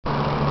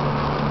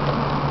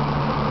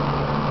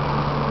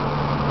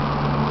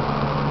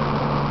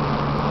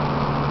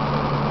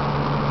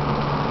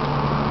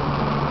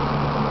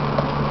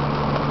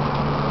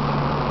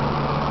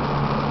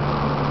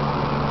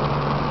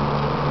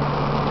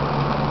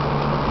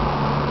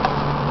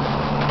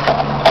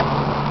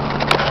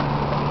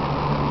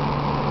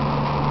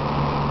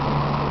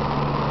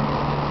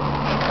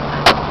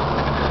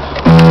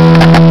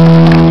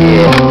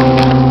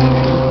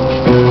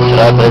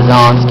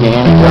représente ce qui est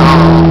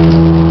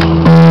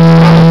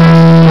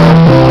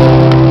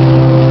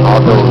all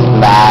those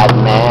bad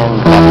men,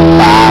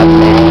 bad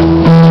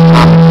men.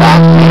 I'm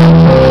back,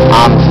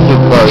 I'm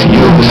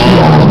superhuman.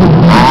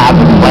 I have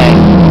a plan,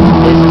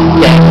 it's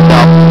stand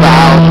up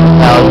proud to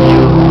tell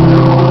you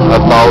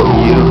about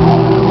the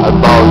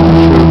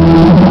truth.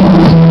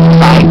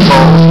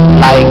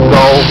 Like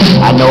go,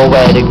 I know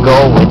where to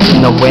go, it's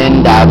in the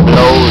wind that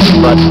blows.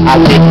 But I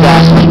did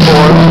that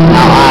before,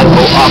 now I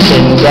go up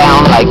and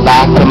down, like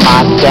back to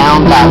my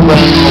sound. Back when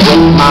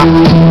with my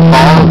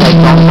balls, I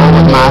don't go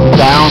with my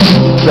sound.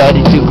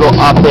 Ready to go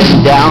up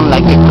and down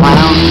like a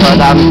clown,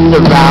 but I'm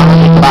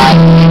surrounded by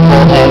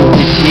people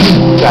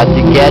entities. Got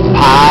to get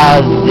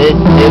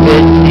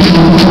positivity.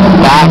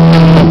 Back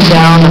in the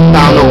town, I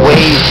found a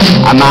way.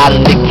 I'm out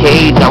of the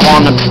cage, I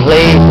wanna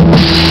play.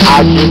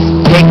 I just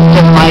take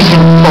the mic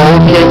and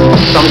focus.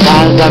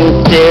 Sometimes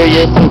I'm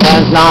serious,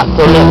 sometimes not,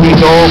 so let me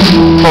go.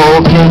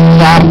 Focus,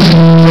 stop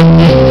with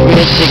this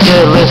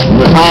ridiculous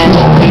plan.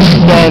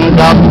 Stand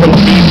up and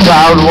be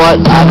proud. What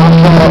I don't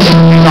know if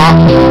you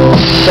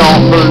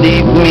don't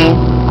believe me.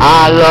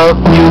 I love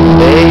you,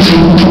 baby.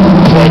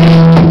 Ready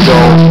to go,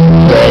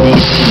 ready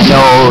to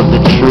know the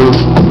truth,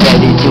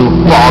 ready to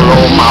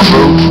follow my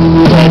roots,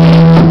 ready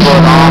to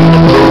put on the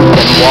boots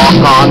and walk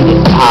on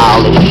this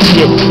pile of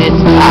shit, this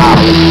pile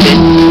of shit,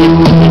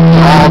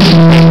 all the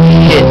same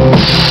shit.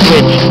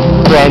 Switch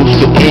French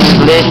to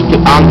English to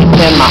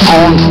understand my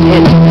own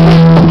hit.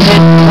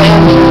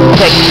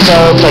 Text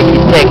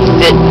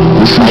it.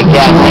 I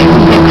got next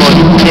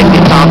politique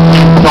est en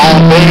train de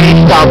tomber.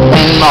 J'suis en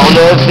train de m'en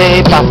lever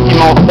parce qu'ils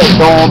m'ont fait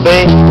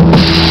tomber.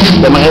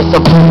 J'aimerais ça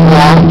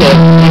pouvoir te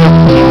dire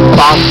ce qui me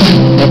passe,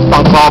 mais c'est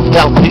encore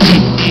perdu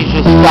ici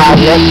jusqu'à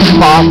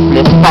l'espace.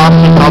 L'espace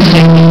est en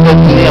train de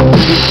devenir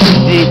plus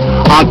petit,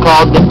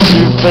 encore de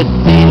plus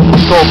petit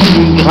jusqu'au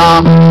plus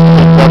grand.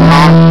 Je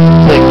demande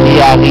ce qui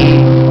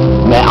arrive,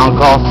 mais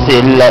encore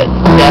c'est le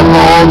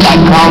démon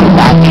quand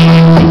t'arrives.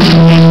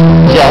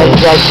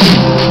 J'agis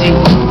ici,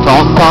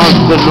 ton sens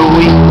de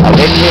Louis,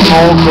 avec les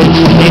mots que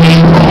j'ai.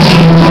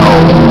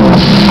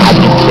 I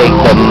can take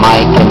the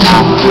mic and I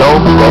flow,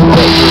 but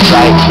it's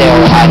right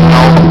there, I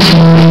know the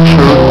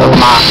truth of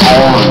my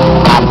own.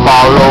 I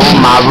follow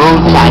my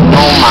roots, I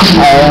know my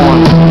own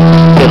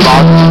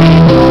philosophy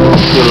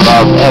to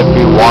love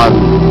everyone.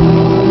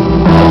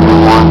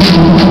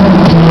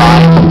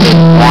 Life is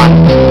one.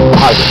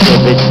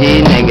 Positivity,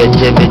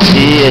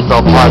 negativity, it's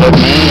all part of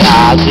me.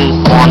 I just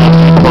wanna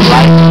be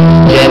polite,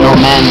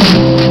 gentlemen.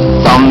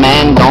 Some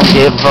men don't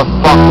give a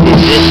fuck, they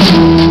just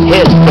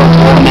hit the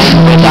woman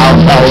without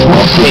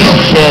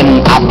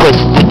hesitation. I push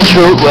the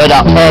truth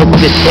without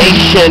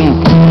hesitation.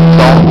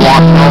 Don't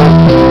want no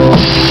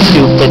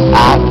stupid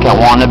act, I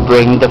wanna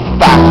bring the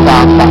facts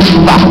out,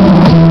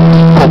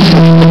 faut push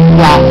the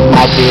place,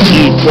 ma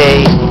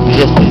vérité.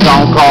 Je suis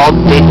encore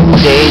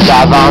décidé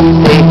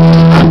d'avancer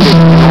un peu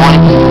plus loin.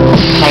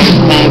 Mon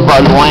train va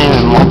loin,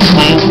 mais mon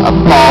train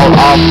fall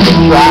off the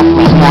track.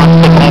 Mais moi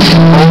c'est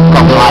même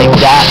comme like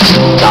that.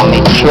 Dans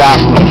mes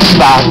tracks, mes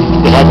faces,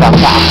 reste à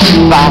face,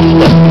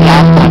 de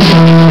place, ma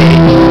vérité.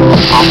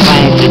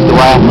 Enfin je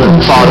dois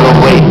fall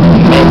away,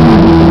 mais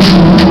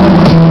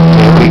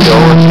here we go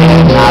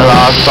again. I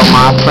lost all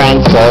my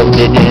friends cause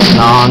they didn't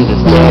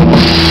understand me.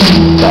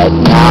 But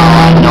now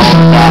I know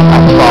that I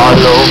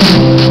follow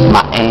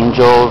my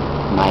angels,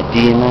 my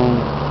demons.